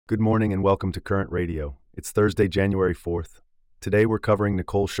Good morning and welcome to Current Radio. It's Thursday, January 4th. Today we're covering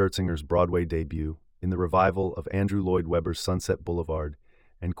Nicole Scherzinger's Broadway debut in the revival of Andrew Lloyd Webber's Sunset Boulevard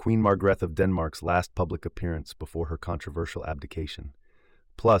and Queen Margrethe of Denmark's last public appearance before her controversial abdication.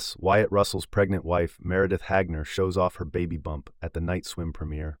 Plus, Wyatt Russell's pregnant wife, Meredith Hagner, shows off her baby bump at the night swim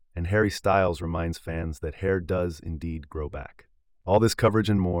premiere, and Harry Styles reminds fans that hair does indeed grow back. All this coverage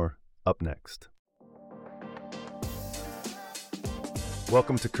and more, up next.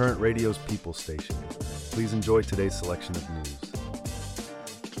 Welcome to Current Radio's People Station. Please enjoy today's selection of news.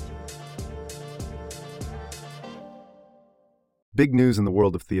 Big news in the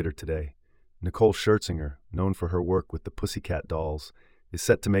world of theater today. Nicole Scherzinger, known for her work with the Pussycat Dolls, is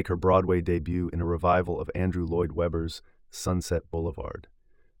set to make her Broadway debut in a revival of Andrew Lloyd Webber's Sunset Boulevard.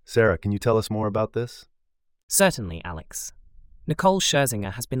 Sarah, can you tell us more about this? Certainly, Alex. Nicole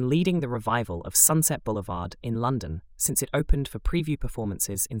Scherzinger has been leading the revival of Sunset Boulevard in London since it opened for preview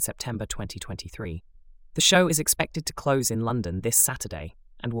performances in September 2023. The show is expected to close in London this Saturday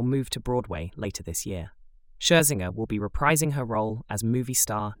and will move to Broadway later this year. Scherzinger will be reprising her role as movie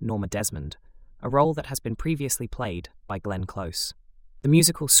star Norma Desmond, a role that has been previously played by Glenn Close. The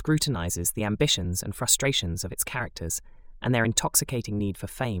musical scrutinizes the ambitions and frustrations of its characters and their intoxicating need for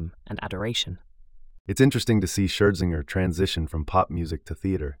fame and adoration. It's interesting to see Scherzinger transition from pop music to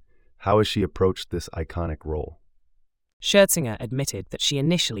theater. How has she approached this iconic role? Scherzinger admitted that she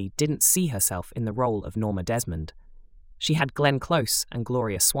initially didn't see herself in the role of Norma Desmond. She had Glenn Close and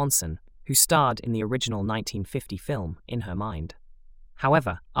Gloria Swanson, who starred in the original 1950 film, in her mind.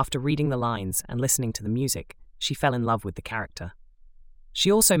 However, after reading the lines and listening to the music, she fell in love with the character.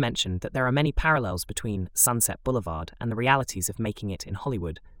 She also mentioned that there are many parallels between Sunset Boulevard and the realities of making it in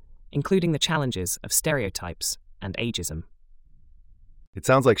Hollywood, including the challenges of stereotypes and ageism. It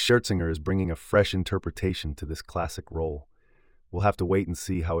sounds like Scherzinger is bringing a fresh interpretation to this classic role. We'll have to wait and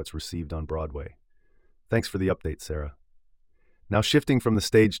see how it's received on Broadway. Thanks for the update, Sarah. Now shifting from the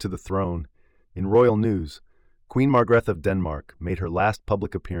stage to the throne, in royal news, Queen Margrethe of Denmark made her last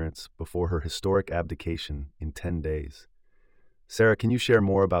public appearance before her historic abdication in 10 days. Sarah, can you share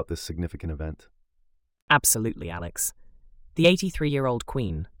more about this significant event? Absolutely, Alex. The 83-year-old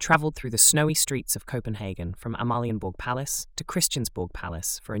Queen travelled through the snowy streets of Copenhagen from Amalienborg Palace to Christiansborg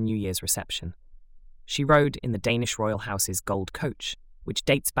Palace for a New Year's reception. She rode in the Danish royal house's gold coach, which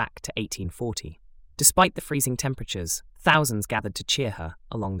dates back to 1840. Despite the freezing temperatures, thousands gathered to cheer her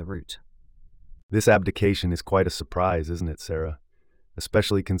along the route. This abdication is quite a surprise, isn't it, Sarah?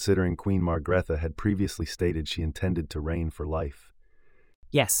 Especially considering Queen Margrethe had previously stated she intended to reign for life.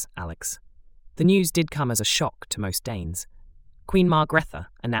 Yes, Alex. The news did come as a shock to most Danes. Queen Margrethe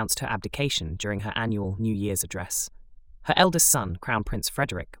announced her abdication during her annual New Year's address. Her eldest son, Crown Prince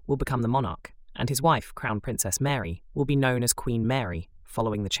Frederik, will become the monarch, and his wife, Crown Princess Mary, will be known as Queen Mary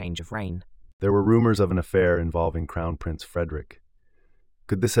following the change of reign. There were rumors of an affair involving Crown Prince Frederik.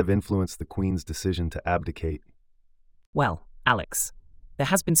 Could this have influenced the Queen's decision to abdicate? Well, Alex, there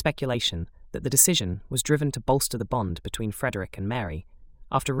has been speculation that the decision was driven to bolster the bond between Frederik and Mary,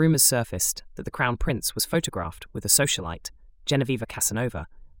 after rumours surfaced that the Crown Prince was photographed with a socialite, Genevieve Casanova,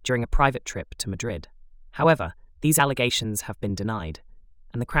 during a private trip to Madrid. However, these allegations have been denied,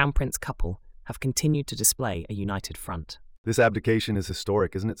 and the Crown Prince couple have continued to display a united front. This abdication is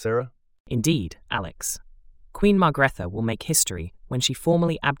historic, isn't it, Sarah? Indeed, Alex. Queen Margrethe will make history when she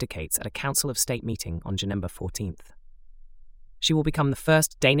formally abdicates at a Council of State meeting on January 14th. She will become the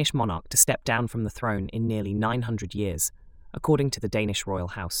first Danish monarch to step down from the throne in nearly 900 years, according to the Danish royal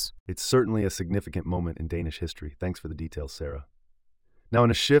house. It's certainly a significant moment in Danish history. Thanks for the details, Sarah. Now,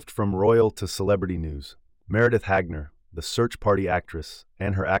 in a shift from royal to celebrity news, Meredith Hagner, the Search Party actress,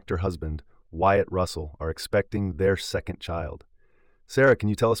 and her actor husband, Wyatt Russell, are expecting their second child. Sarah, can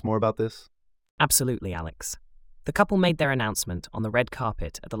you tell us more about this? Absolutely, Alex. The couple made their announcement on the red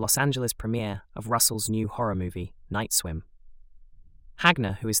carpet at the Los Angeles premiere of Russell's new horror movie, Night Swim.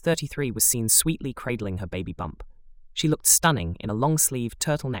 Hagner, who is 33, was seen sweetly cradling her baby bump. She looked stunning in a long-sleeve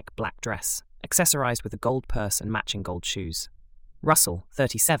turtleneck black dress, accessorized with a gold purse and matching gold shoes. Russell,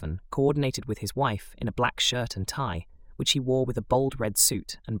 37, coordinated with his wife in a black shirt and tie, which he wore with a bold red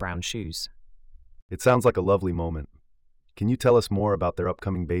suit and brown shoes. It sounds like a lovely moment. Can you tell us more about their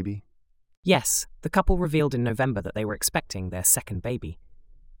upcoming baby? Yes, the couple revealed in November that they were expecting their second baby.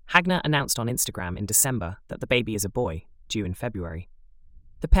 Hagner announced on Instagram in December that the baby is a boy, due in February.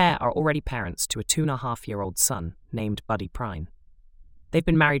 The pair are already parents to a 2.5-year-old son named Buddy Prine. They've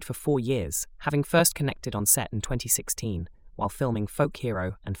been married for 4 years, having first connected on set in 2016 while filming Folk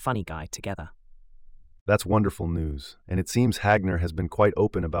Hero and Funny Guy together. That's wonderful news, and it seems Hagner has been quite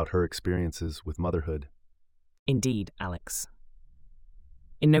open about her experiences with motherhood. Indeed, Alex.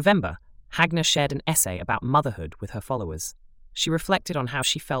 In November, Hagner shared an essay about motherhood with her followers. She reflected on how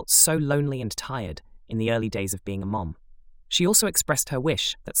she felt so lonely and tired in the early days of being a mom. She also expressed her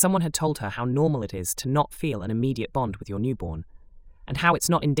wish that someone had told her how normal it is to not feel an immediate bond with your newborn, and how it's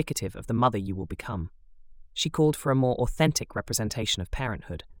not indicative of the mother you will become. She called for a more authentic representation of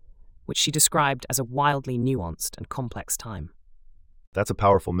parenthood, which she described as a wildly nuanced and complex time. That's a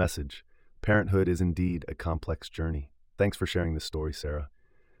powerful message. Parenthood is indeed a complex journey. Thanks for sharing this story, Sarah.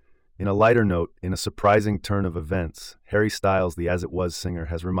 In a lighter note, in a surprising turn of events, Harry Styles, the As It Was singer,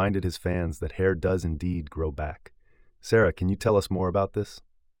 has reminded his fans that hair does indeed grow back. Sarah, can you tell us more about this?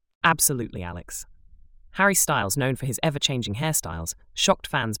 Absolutely, Alex. Harry Styles, known for his ever-changing hairstyles, shocked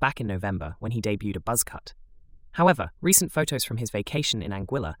fans back in November when he debuted a buzz cut. However, recent photos from his vacation in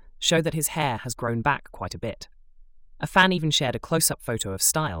Anguilla show that his hair has grown back quite a bit. A fan even shared a close-up photo of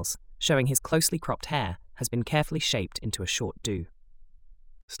Styles, showing his closely cropped hair has been carefully shaped into a short do.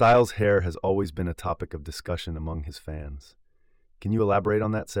 Styles' hair has always been a topic of discussion among his fans. Can you elaborate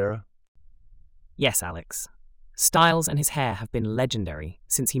on that, Sarah? Yes, Alex. Styles and his hair have been legendary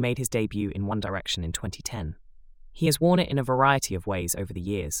since he made his debut in One Direction in 2010. He has worn it in a variety of ways over the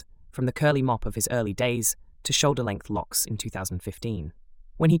years, from the curly mop of his early days to shoulder-length locks in 2015.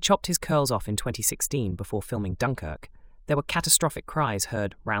 When he chopped his curls off in 2016 before filming Dunkirk, there were catastrophic cries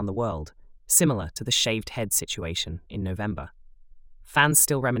heard round the world, similar to the shaved head situation in November. Fans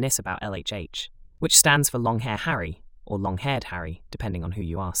still reminisce about LHH, which stands for Long Hair Harry, or Long-Haired Harry, depending on who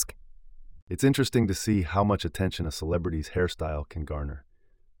you ask. It's interesting to see how much attention a celebrity's hairstyle can garner.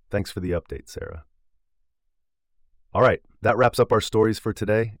 Thanks for the update, Sarah. All right, that wraps up our stories for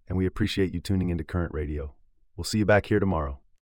today, and we appreciate you tuning into Current Radio. We'll see you back here tomorrow.